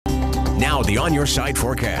Now the On Your Side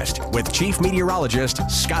forecast with Chief Meteorologist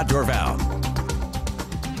Scott Dorval.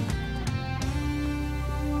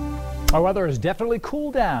 Our weather has definitely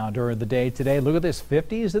cooled down during the day today. Look at this,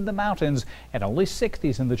 50s in the mountains and only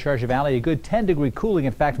 60s in the Treasure Valley. A good 10-degree cooling,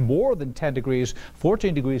 in fact, more than 10 degrees,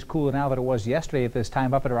 14 degrees cooler now than it was yesterday at this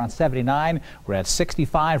time, up at around 79. We're at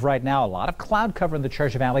 65 right now. A lot of cloud cover in the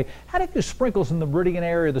Treasure Valley. Had a few sprinkles in the Meridian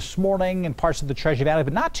area this morning and parts of the Treasure Valley,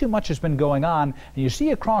 but not too much has been going on. And you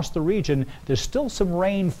see across the region, there's still some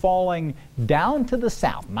rain falling down to the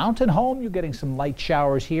south. Mountain Home, you're getting some light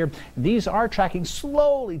showers here. These are tracking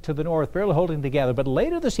slowly to the north, barely holding together, but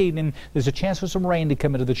later this evening there's a chance for some rain to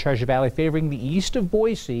come into the Treasure Valley, favoring the east of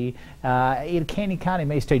Boise. In Canyon County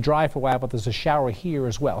may stay dry for a while, but there's a shower here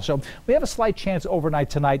as well. So we have a slight chance overnight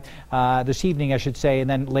tonight, this evening I should say, and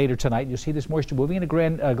then later tonight. You'll see this moisture moving into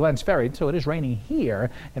Glens Ferry, so it is raining here,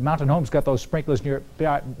 and Mountain Home's got those sprinklers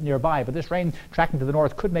nearby, but this rain tracking to the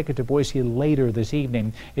north could make it to Boise later this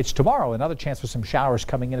evening. It's tomorrow, another chance for some showers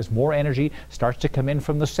coming in as more energy starts to come in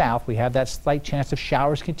from the south. We have that slight chance of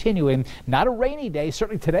showers continuing. Not a rainy day.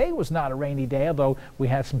 Certainly today was not a rainy day, although we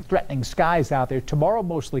have some threatening skies out there. Tomorrow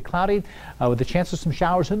mostly cloudy with a chance of some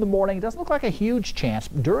showers in the morning. It doesn't look like a huge chance.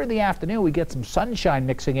 During the afternoon we get some sunshine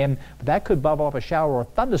mixing in, but that could bubble up a shower or a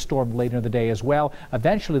thunderstorm later in the day as well.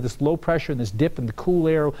 Eventually this low pressure and this dip in the cool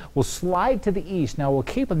air will slide to the east. Now we'll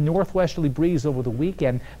keep a northwesterly breeze over the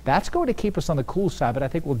weekend. That's going to keep us on the cool side, but I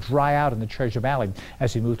think we'll dry out in the Treasure Valley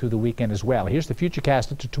as we move through the weekend as well. Here's the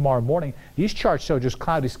futurecast into tomorrow morning. These charts show just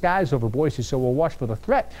cloudy skies over Boise, so we'll watch for the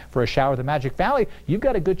threat for a shower in the Magic Valley. You've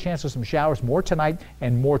got a good chance of some showers, more tonight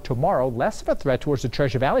and more tomorrow. Less of a threat towards the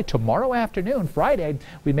Treasure Valley. Tomorrow afternoon, Friday,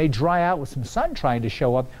 we may dry out with some sun trying to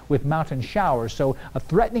show up with mountain showers. So a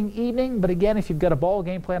threatening evening, but again, if you've got a ball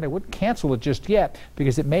game plan, I wouldn't cancel it just yet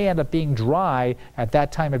because it may end up being dry at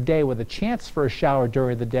that time of day with a chance for a shower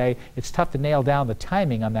during the day. It's tough to nail down the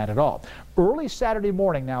timing on that at all. Early Saturday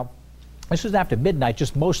morning now. This is after midnight,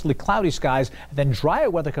 just mostly cloudy skies. Then drier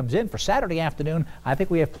weather comes in for Saturday afternoon. I think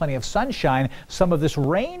we have plenty of sunshine. Some of this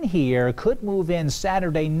rain here could move in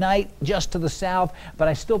Saturday night just to the south, but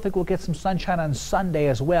I still think we'll get some sunshine on Sunday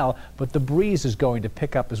as well. But the breeze is going to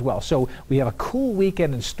pick up as well. So we have a cool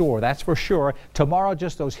weekend in store, that's for sure. Tomorrow,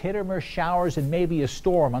 just those hit or miss showers and maybe a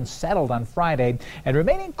storm, unsettled on Friday. And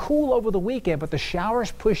remaining cool over the weekend, but the showers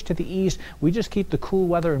push to the east. We just keep the cool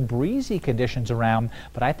weather and breezy conditions around.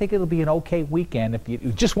 But I think it'll be an okay weekend.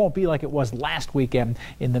 It just won't be like it was last weekend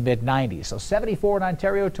in the mid-90s. So 74 in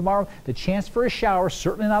Ontario tomorrow. The chance for a shower,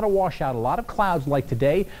 certainly not a washout. A lot of clouds like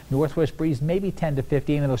today. Northwest breeze maybe 10 to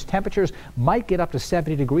 15, and those temperatures might get up to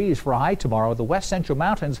 70 degrees for a high tomorrow. The west central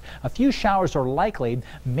mountains, a few showers are likely.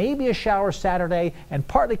 Maybe a shower Saturday and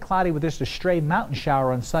partly cloudy with just a stray mountain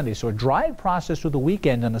shower on Sunday. So a drying process through the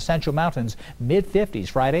weekend in the central mountains. Mid-50s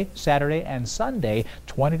Friday, Saturday, and Sunday.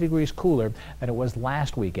 20 degrees cooler than it was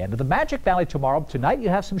last weekend. The Magic Valley tomorrow. Tonight you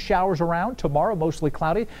have some showers around. Tomorrow mostly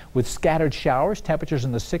cloudy with scattered showers. Temperatures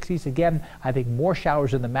in the 60s. Again, I think more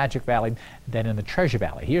showers in the Magic Valley than in the Treasure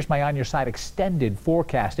Valley. Here's my On Your Side extended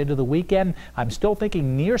forecast into the weekend. I'm still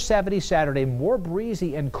thinking near 70 Saturday, more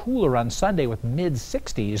breezy and cooler on Sunday with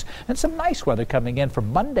mid-60s, and some nice weather coming in for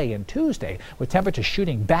Monday and Tuesday with temperatures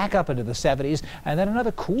shooting back up into the 70s, and then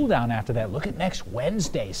another cool down after that. Look at next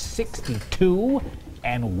Wednesday, 62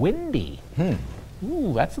 and windy.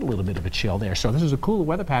 Ooh, that's a little bit of a chill there. So this is a cooler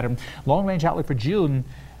weather pattern. Long-range outlook for June,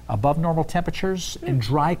 above normal temperatures and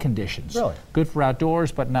dry conditions. Really? Good for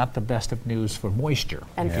outdoors, but not the best of news for moisture.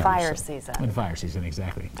 And fire season. And fire season,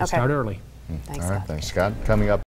 exactly. To start early. Thanks, Scott. Coming up.